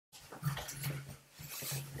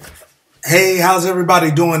Hey, how's everybody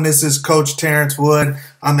doing? This is Coach Terrence Wood.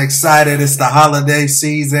 I'm excited. It's the holiday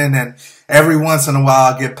season, and every once in a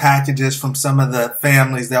while I get packages from some of the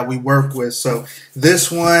families that we work with. So this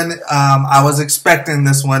one, I was expecting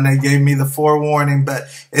this one. They gave me the forewarning, but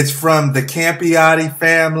it's from the Campiotti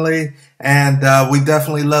family, and we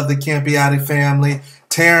definitely love the Campiotti family.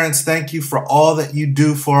 Terrence, thank you for all that you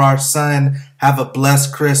do for our son. Have a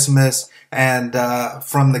blessed Christmas. And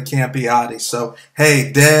from the Campiotti. So,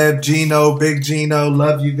 hey, Deb, Gino, Big Gino,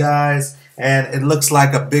 love you guys. And it looks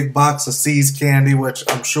like a big box of Seas candy, which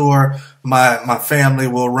I'm sure my family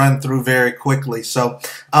will run through very quickly. So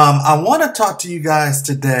I want to talk to you guys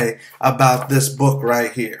today about this book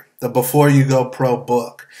right here, the Before You Go Pro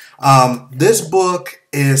book. This book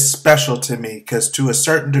is special to me because to a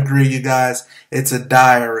certain degree, you guys, it's a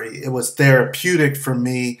diary. It was therapeutic for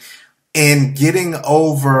me in getting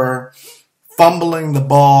over fumbling the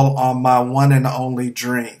ball on my one and only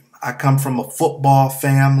dream. I come from a football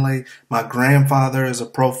family. My grandfather is a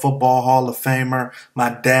Pro Football Hall of Famer. My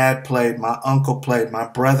dad played, my uncle played, my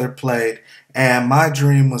brother played, and my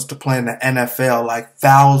dream was to play in the NFL like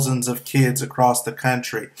thousands of kids across the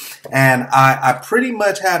country. And I pretty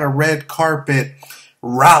much had a red carpet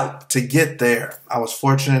route to get there. I was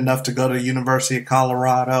fortunate enough to go to the University of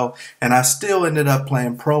Colorado, and I still ended up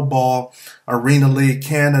playing pro ball, Arena League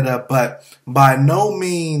Canada, but by no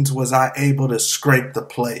means was I able to scrape the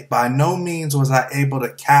plate. By no means was I able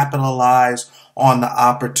to capitalize on the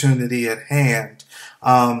opportunity at hand.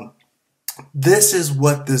 This is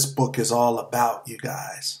what this book is all about, you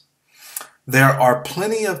guys. There are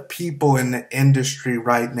plenty of people in the industry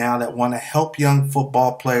right now that want to help young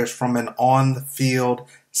football players from an on-the-field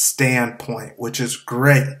standpoint, which is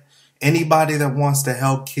great. Anybody that wants to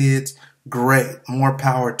help kids, great. More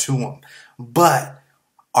power to them. But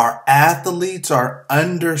our athletes are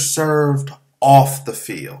underserved off the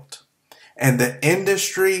field. And the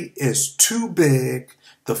industry is too big.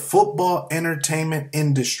 The football entertainment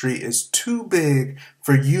industry is too big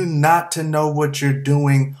for you not to know what you're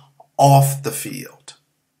doing off the field.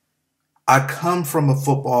 I come from a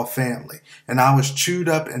football family, and I was chewed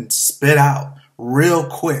up and spit out real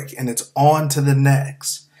quick, and it's on to the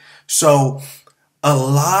next. So a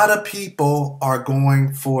lot of people are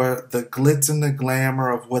going for the glitz and the glamour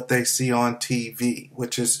of what they see on TV,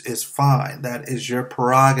 which is fine. That is your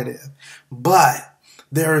prerogative. But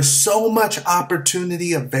there is so much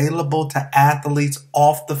opportunity available to athletes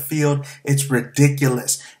off the field. It's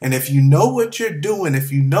ridiculous. And if you know what you're doing,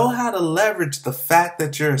 if you know how to leverage the fact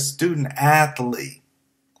that you're a student athlete,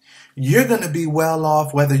 you're going to be well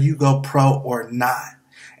off whether you go pro or not.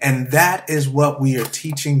 And that is what we are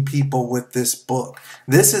teaching people with this book.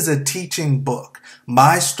 This is a teaching book.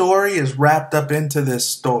 My story is wrapped up into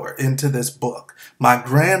this book. My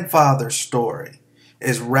grandfather's story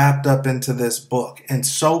is wrapped up into this book, and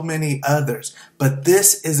so many others. But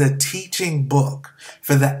this is a teaching book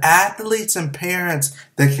for the athletes and parents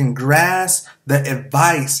that can grasp the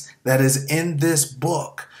advice that is in this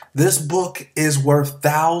book. This book is worth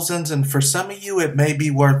thousands, and for some of you, it may be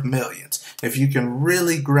worth millions if you can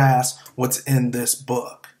really grasp what's in this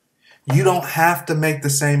book. You don't have to make the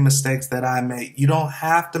same mistakes that I made. You don't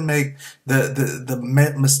have to make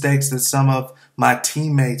the mistakes that some of my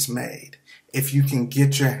teammates made if you can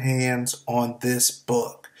get your hands on this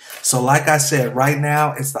book. So like I said, right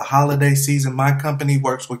now it's the holiday season. My company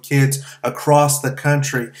works with kids across the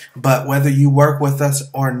country, but whether you work with us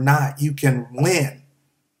or not, you can win.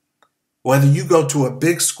 Whether you go to a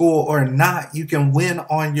big school or not, you can win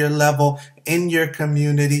on your level, in your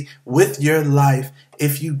community, with your life,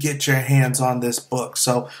 if you get your hands on this book.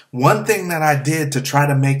 So one thing that I did to try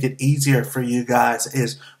to make it easier for you guys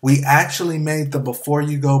is we actually made the Before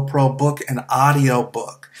You Go Pro book an audio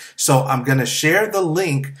book. So I'm going to share the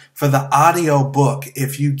link for the audio book.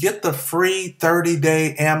 If you get the free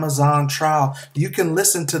 30-day Amazon trial, you can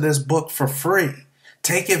listen to this book for free.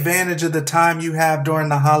 Take advantage of the time you have during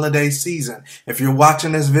the holiday season. If you're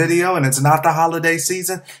watching this video and it's not the holiday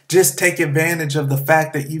season, just take advantage of the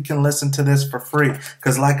fact that you can listen to this for free.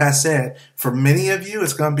 Because like I said, for many of you,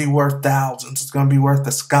 it's going to be worth thousands. It's going to be worth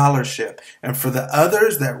a scholarship. And for the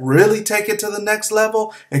others that really take it to the next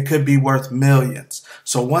level, it could be worth millions.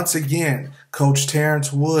 So once again, Coach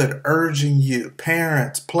Terrence Wood urging you,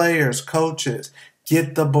 parents, players, coaches,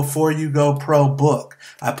 get the Before You Go Pro book.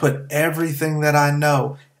 I put everything that I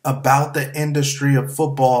know about the industry of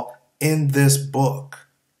football in this book.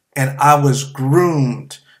 And I was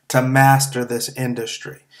groomed to master this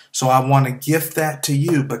industry. So I want to gift that to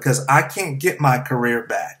you because I can't get my career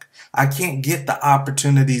back. I can't get the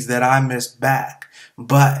opportunities that I missed back.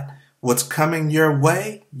 But what's coming your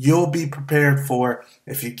way, you'll be prepared for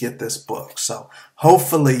if you get this book. So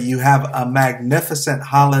hopefully you have a magnificent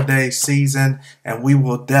holiday season, and we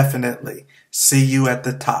will definitely see you at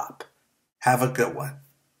the top. Have a good one.